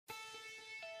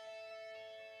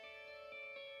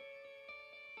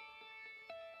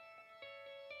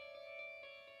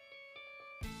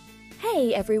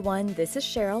Hey everyone, this is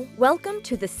Cheryl. Welcome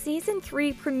to the Season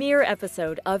 3 premiere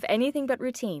episode of Anything But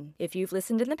Routine. If you've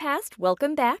listened in the past,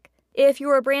 welcome back. If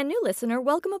you're a brand new listener,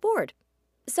 welcome aboard.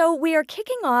 So we are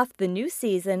kicking off the new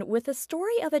season with a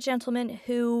story of a gentleman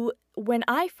who, when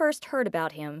I first heard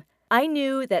about him, I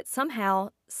knew that somehow,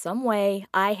 some way,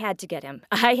 I had to get him.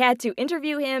 I had to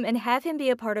interview him and have him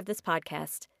be a part of this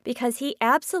podcast because he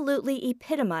absolutely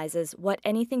epitomizes what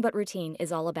Anything But Routine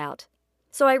is all about.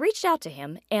 So I reached out to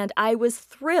him, and I was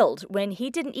thrilled when he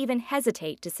didn't even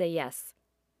hesitate to say yes.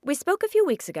 We spoke a few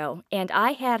weeks ago, and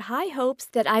I had high hopes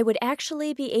that I would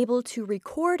actually be able to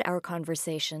record our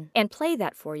conversation and play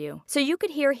that for you, so you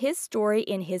could hear his story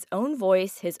in his own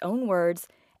voice, his own words,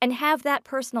 and have that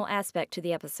personal aspect to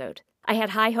the episode. I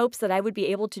had high hopes that I would be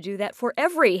able to do that for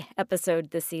every episode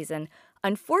this season.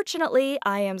 Unfortunately,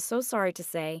 I am so sorry to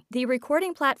say, the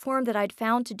recording platform that I'd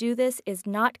found to do this is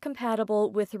not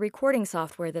compatible with the recording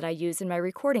software that I use in my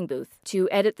recording booth. To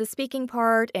edit the speaking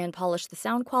part and polish the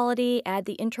sound quality, add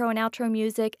the intro and outro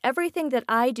music, everything that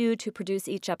I do to produce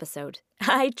each episode.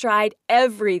 I tried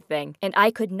everything, and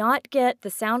I could not get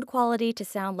the sound quality to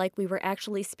sound like we were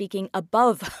actually speaking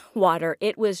above water.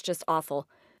 It was just awful.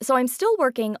 So I'm still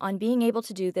working on being able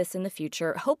to do this in the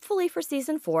future, hopefully for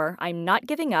Season 4. I'm not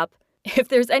giving up. If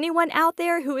there's anyone out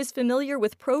there who is familiar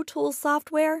with Pro Tools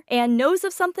software and knows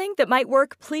of something that might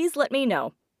work, please let me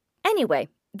know. Anyway,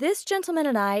 this gentleman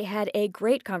and I had a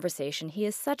great conversation. He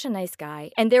is such a nice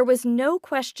guy, and there was no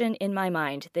question in my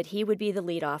mind that he would be the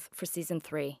leadoff for Season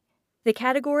 3. The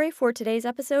category for today's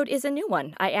episode is a new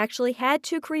one. I actually had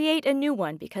to create a new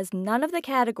one because none of the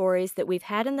categories that we've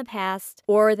had in the past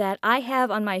or that I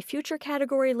have on my future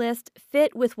category list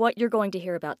fit with what you're going to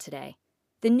hear about today.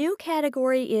 The new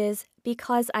category is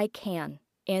Because I Can,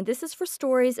 and this is for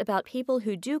stories about people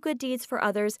who do good deeds for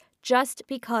others just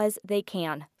because they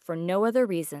can, for no other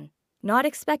reason. Not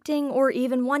expecting or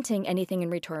even wanting anything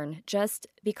in return, just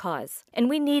because. And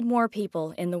we need more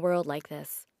people in the world like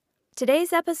this.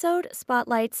 Today's episode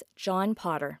spotlights John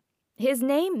Potter. His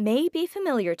name may be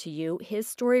familiar to you. His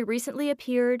story recently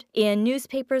appeared in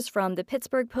newspapers from the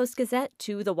Pittsburgh Post-Gazette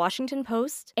to the Washington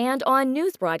Post and on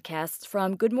news broadcasts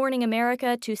from Good Morning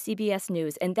America to CBS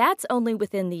News, and that's only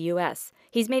within the U.S.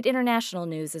 He's made international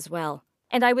news as well.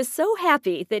 And I was so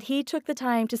happy that he took the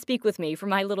time to speak with me for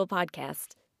my little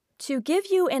podcast. To give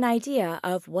you an idea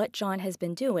of what John has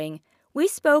been doing, we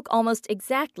spoke almost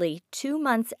exactly 2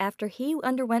 months after he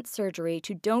underwent surgery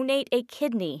to donate a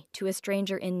kidney to a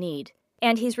stranger in need.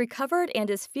 And he's recovered and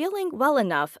is feeling well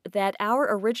enough that our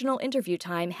original interview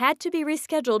time had to be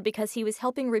rescheduled because he was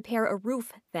helping repair a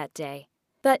roof that day.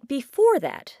 But before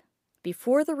that,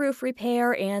 before the roof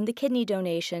repair and the kidney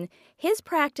donation, his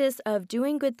practice of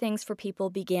doing good things for people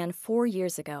began 4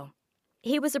 years ago.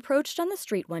 He was approached on the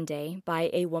street one day by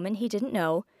a woman he didn't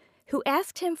know, who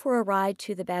asked him for a ride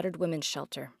to the battered women's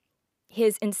shelter.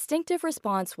 His instinctive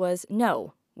response was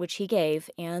no, which he gave,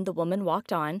 and the woman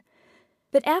walked on.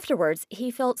 But afterwards,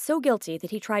 he felt so guilty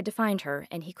that he tried to find her,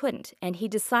 and he couldn't, and he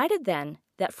decided then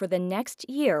that for the next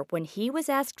year, when he was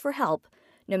asked for help,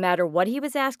 no matter what he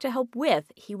was asked to help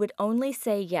with, he would only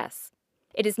say yes.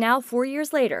 It is now 4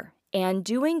 years later, and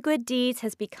doing good deeds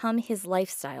has become his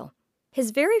lifestyle.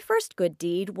 His very first good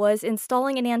deed was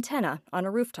installing an antenna on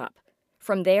a rooftop.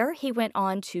 From there, he went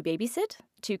on to babysit,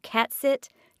 to cat sit,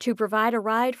 to provide a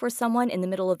ride for someone in the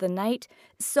middle of the night.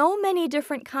 So many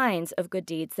different kinds of good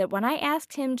deeds that when I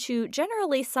asked him to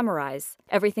generally summarize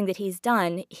everything that he's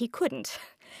done, he couldn't.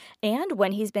 And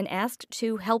when he's been asked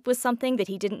to help with something that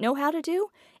he didn't know how to do,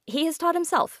 he has taught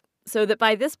himself. So that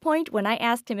by this point, when I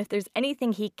asked him if there's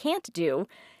anything he can't do,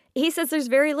 he says there's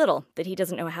very little that he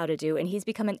doesn't know how to do, and he's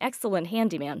become an excellent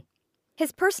handyman.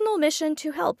 His personal mission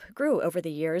to help grew over the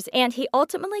years, and he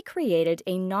ultimately created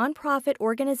a nonprofit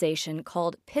organization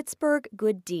called Pittsburgh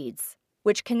Good Deeds,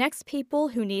 which connects people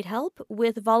who need help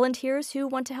with volunteers who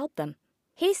want to help them.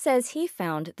 He says he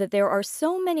found that there are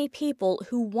so many people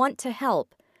who want to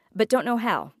help, but don't know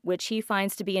how, which he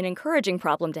finds to be an encouraging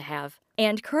problem to have.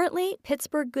 And currently,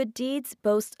 Pittsburgh Good Deeds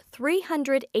boasts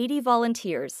 380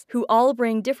 volunteers who all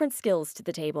bring different skills to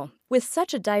the table. With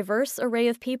such a diverse array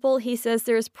of people, he says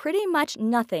there's pretty much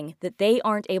nothing that they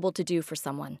aren't able to do for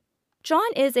someone.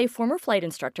 John is a former flight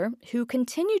instructor who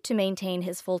continued to maintain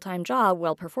his full-time job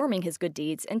while performing his good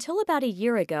deeds until about a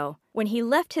year ago, when he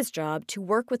left his job to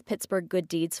work with Pittsburgh Good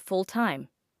Deeds full-time.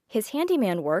 His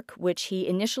handyman work, which he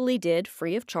initially did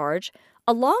free of charge,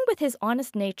 along with his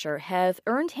honest nature, have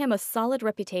earned him a solid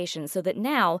reputation so that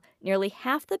now nearly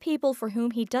half the people for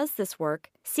whom he does this work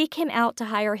seek him out to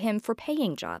hire him for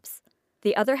paying jobs.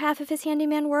 The other half of his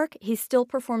handyman work he still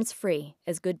performs free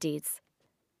as good deeds.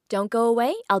 Don't go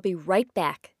away, I'll be right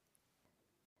back.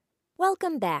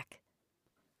 Welcome back.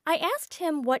 I asked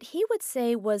him what he would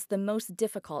say was the most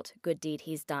difficult good deed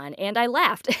he's done, and I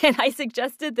laughed, and I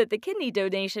suggested that the kidney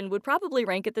donation would probably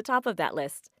rank at the top of that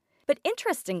list. But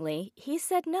interestingly, he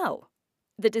said no.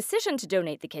 The decision to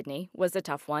donate the kidney was a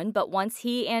tough one, but once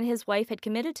he and his wife had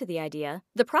committed to the idea,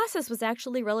 the process was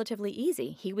actually relatively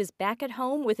easy. He was back at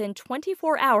home within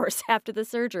 24 hours after the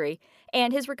surgery,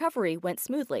 and his recovery went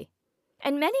smoothly.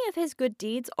 And many of his good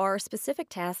deeds are specific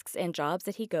tasks and jobs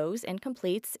that he goes and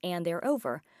completes, and they're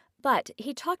over. But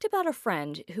he talked about a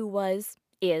friend who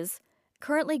is,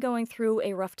 currently going through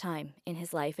a rough time in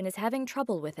his life and is having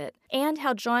trouble with it, and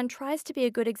how John tries to be a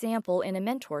good example and a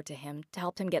mentor to him to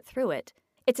help him get through it.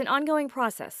 It's an ongoing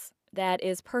process that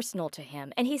is personal to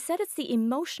him, and he said it's the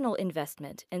emotional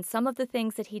investment in some of the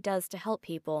things that he does to help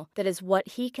people that is what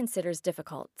he considers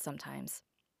difficult sometimes.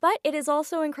 But it is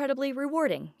also incredibly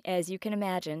rewarding, as you can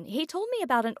imagine. He told me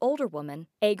about an older woman,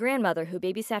 a grandmother who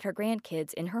babysat her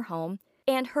grandkids in her home,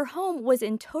 and her home was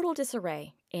in total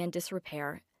disarray and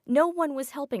disrepair. No one was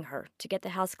helping her to get the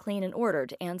house clean and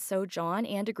ordered, and so John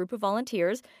and a group of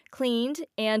volunteers cleaned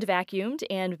and vacuumed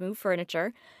and moved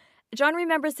furniture. John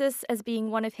remembers this as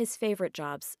being one of his favorite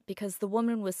jobs because the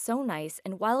woman was so nice,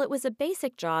 and while it was a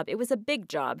basic job, it was a big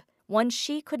job, one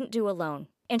she couldn't do alone.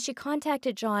 And she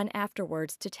contacted John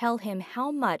afterwards to tell him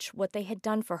how much what they had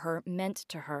done for her meant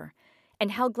to her,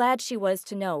 and how glad she was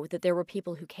to know that there were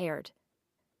people who cared.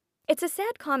 It's a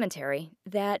sad commentary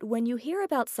that when you hear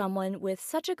about someone with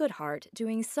such a good heart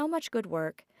doing so much good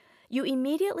work, you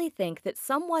immediately think that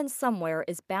someone somewhere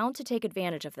is bound to take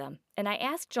advantage of them, and I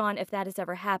asked John if that has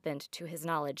ever happened to his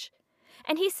knowledge.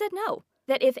 And he said no.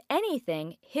 That if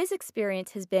anything, his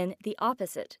experience has been the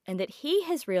opposite, and that he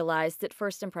has realized that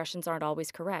first impressions aren't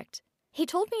always correct. He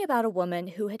told me about a woman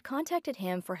who had contacted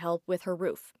him for help with her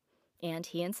roof, and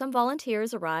he and some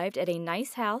volunteers arrived at a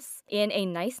nice house, in a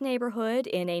nice neighborhood,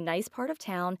 in a nice part of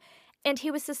town, and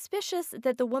he was suspicious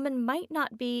that the woman might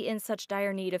not be in such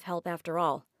dire need of help after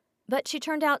all. But she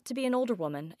turned out to be an older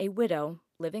woman, a widow,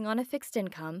 living on a fixed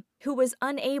income, who was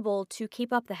unable to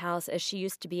keep up the house as she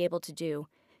used to be able to do.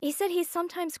 He said he's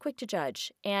sometimes quick to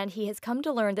judge, and he has come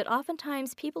to learn that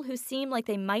oftentimes people who seem like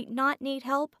they might not need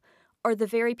help are the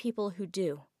very people who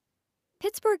do.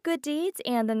 Pittsburgh Good Deeds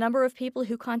and the number of people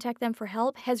who contact them for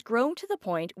help has grown to the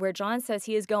point where John says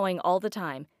he is going all the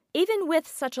time, even with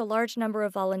such a large number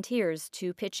of volunteers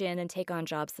to pitch in and take on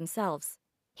jobs themselves.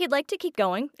 He'd like to keep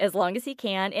going as long as he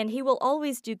can, and he will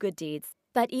always do good deeds.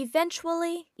 But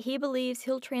eventually, he believes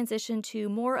he'll transition to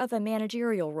more of a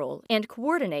managerial role and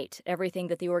coordinate everything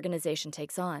that the organization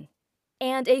takes on.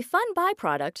 And a fun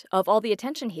byproduct of all the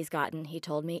attention he's gotten, he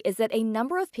told me, is that a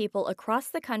number of people across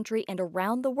the country and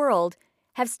around the world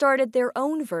have started their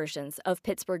own versions of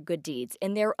Pittsburgh Good Deeds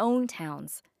in their own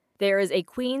towns. There is a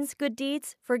Queens Good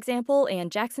Deeds, for example,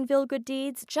 and Jacksonville Good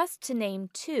Deeds, just to name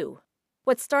two.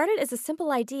 What started as a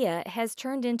simple idea has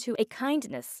turned into a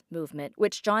kindness movement,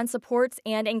 which John supports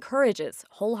and encourages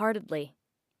wholeheartedly.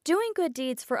 Doing good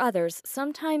deeds for others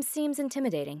sometimes seems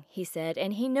intimidating, he said,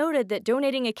 and he noted that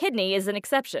donating a kidney is an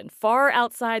exception, far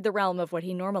outside the realm of what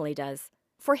he normally does.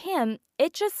 For him,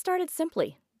 it just started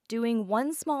simply, doing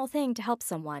one small thing to help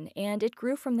someone, and it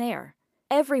grew from there.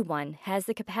 Everyone has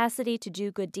the capacity to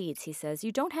do good deeds, he says.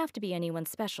 You don't have to be anyone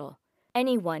special.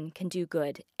 Anyone can do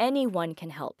good. Anyone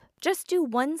can help. Just do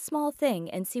one small thing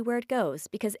and see where it goes,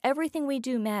 because everything we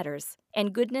do matters,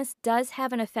 and goodness does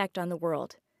have an effect on the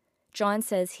world. John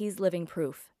says he's living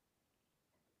proof.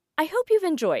 I hope you've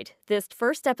enjoyed this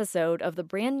first episode of the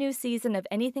brand new season of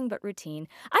Anything But Routine.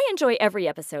 I enjoy every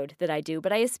episode that I do,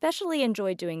 but I especially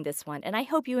enjoy doing this one, and I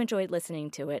hope you enjoyed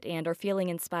listening to it and are feeling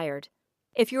inspired.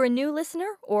 If you're a new listener,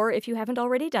 or if you haven't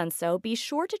already done so, be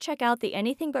sure to check out the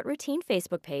Anything But Routine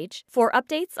Facebook page for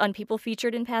updates on people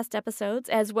featured in past episodes,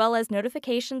 as well as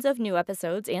notifications of new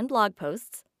episodes and blog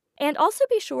posts. And also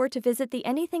be sure to visit the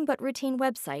Anything But Routine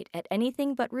website at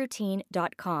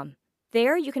anythingbutroutine.com.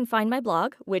 There you can find my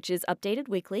blog, which is updated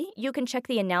weekly. You can check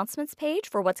the announcements page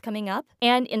for what's coming up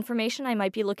and information I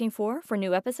might be looking for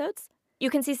new episodes. You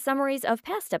can see summaries of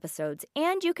past episodes,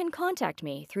 and you can contact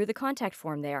me through the contact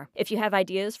form there if you have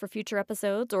ideas for future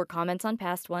episodes or comments on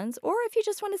past ones, or if you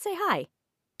just want to say hi.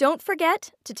 Don't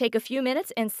forget to take a few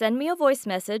minutes and send me a voice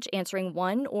message answering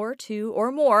one or two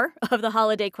or more of the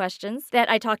holiday questions that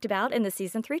I talked about in the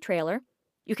Season 3 trailer.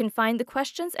 You can find the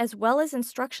questions as well as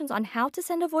instructions on how to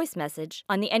send a voice message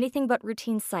on the Anything But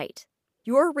Routine site.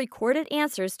 Your recorded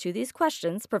answers to these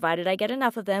questions, provided I get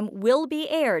enough of them, will be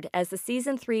aired as the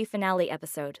Season 3 finale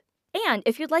episode. And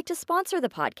if you'd like to sponsor the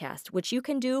podcast, which you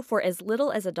can do for as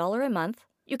little as $1 a month,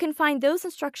 you can find those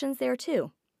instructions there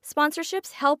too.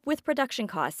 Sponsorships help with production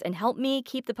costs and help me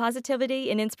keep the positivity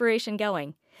and inspiration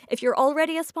going. If you're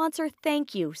already a sponsor,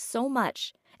 thank you so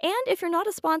much. And if you're not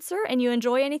a sponsor and you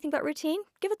enjoy Anything But Routine,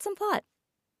 give it some thought.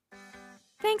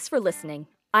 Thanks for listening.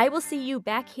 I will see you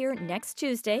back here next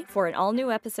Tuesday for an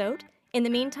all-new episode. In the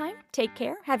meantime, take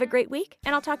care, have a great week,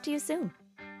 and I'll talk to you soon.